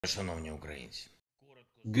Шановні українці.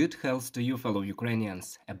 Good health to you, fellow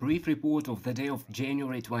Ukrainians. A brief report of the day of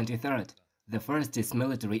January 23rd. The first is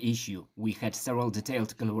military issue. We had several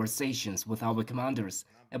detailed conversations with our commanders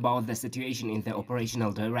about the situation in the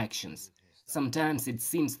operational directions. Sometimes it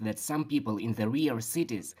seems that some people in the rear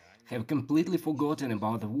cities have completely forgotten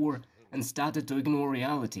about the war and started to ignore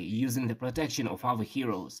reality using the protection of our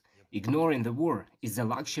heroes. Ignoring the war is a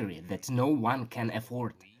luxury that no one can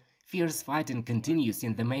afford. Fierce fighting continues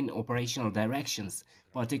in the main operational directions,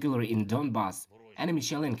 particularly in Donbass. Enemy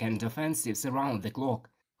shelling and offensives around the clock.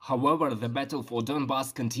 However, the battle for Donbass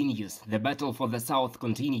continues. The battle for the south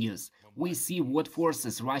continues. We see what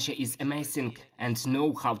forces Russia is amassing and know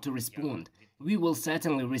how to respond. We will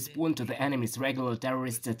certainly respond to the enemy's regular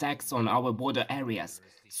terrorist attacks on our border areas,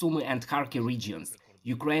 Sumy and Kharkiv regions.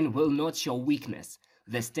 Ukraine will not show weakness.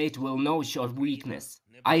 The state will not show weakness.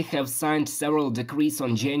 I have signed several decrees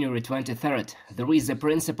on January 23rd. There is a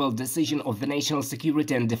principal decision of the National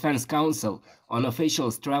Security and Defense Council on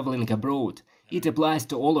officials traveling abroad. It applies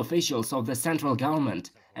to all officials of the central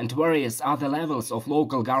government and various other levels of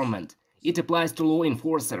local government. It applies to law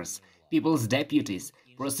enforcers, people's deputies,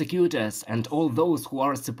 prosecutors and all those who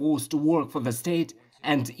are supposed to work for the state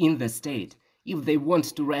and in the state. If they want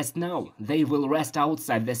to rest now, they will rest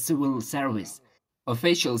outside the civil service.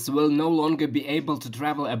 Officials will no longer be able to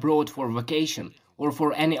travel abroad for vacation or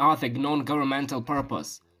for any other non-governmental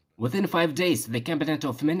purpose. Within 5 days, the Cabinet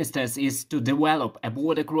of Ministers is to develop a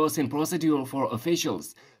border crossing procedure for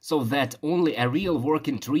officials, so that only a real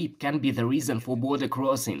working trip can be the reason for border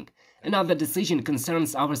crossing. Another decision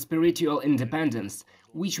concerns our spiritual independence,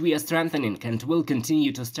 which we are strengthening and will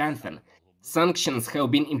continue to strengthen. Sanctions have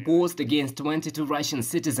been imposed against 22 Russian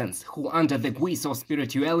citizens who, under the guise of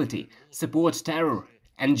spirituality, support terror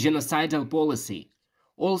and genocidal policy.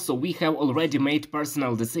 Also, we have already made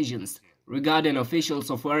personal decisions regarding officials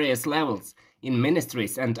of various levels in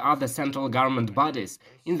ministries and other central government bodies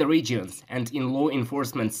in the regions and in law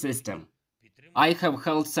enforcement system. I have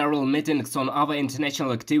held several meetings on our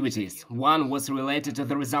international activities. One was related to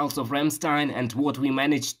the results of Ramstein and what we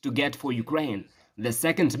managed to get for Ukraine. The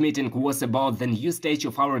second meeting was about the new stage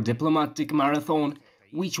of our diplomatic marathon,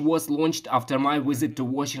 which was launched after my visit to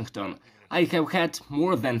Washington. I have had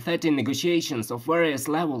more than 30 negotiations of various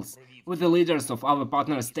levels with the leaders of our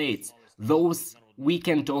partner states. Those we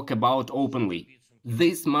can talk about openly.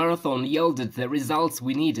 This marathon yielded the results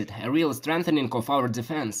we needed, a real strengthening of our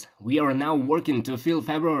defense. We are now working to fill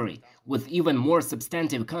February with even more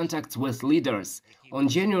substantive contacts with leaders. On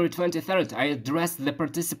January 23rd, I addressed the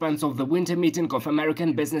participants of the winter meeting of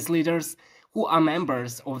American business leaders who are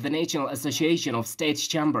members of the National Association of States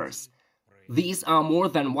Chambers. These are more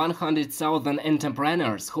than 100,000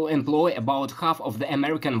 entrepreneurs who employ about half of the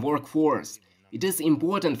American workforce. It is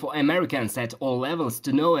important for Americans at all levels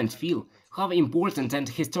to know and feel how important and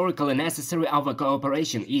historically necessary our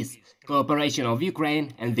cooperation is, cooperation of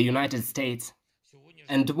Ukraine and the United States.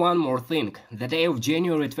 And one more thing, the day of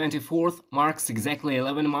January 24th marks exactly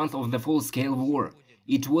 11 months of the full-scale war.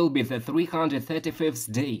 It will be the 335th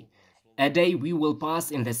day, a day we will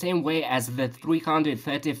pass in the same way as the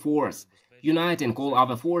 334th, uniting all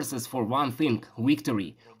our forces for one thing,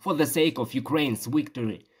 victory, for the sake of Ukraine's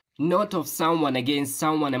victory. Not of someone against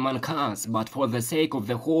someone among us, but for the sake of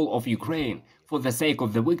the whole of Ukraine, for the sake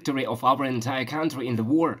of the victory of our entire country in the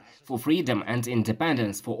war, for freedom and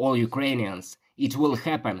independence for all Ukrainians. It will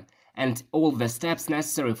happen, and all the steps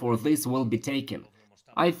necessary for this will be taken.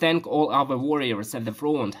 I thank all our warriors at the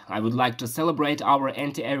front. I would like to celebrate our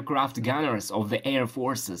anti-aircraft gunners of the air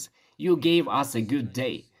forces. You gave us a good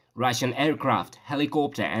day. Russian aircraft,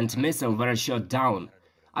 helicopter and missile were shot down.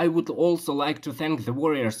 I would also like to thank the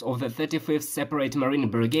warriors of the 35th Separate Marine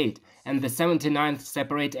Brigade and the 79th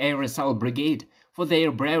Separate Air Assault Brigade for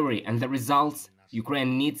their bravery and the results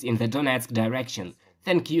Ukraine needs in the Donetsk direction.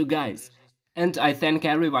 Thank you guys. And I thank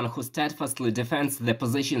everyone who steadfastly defends the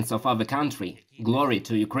positions of our country. Glory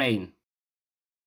to Ukraine.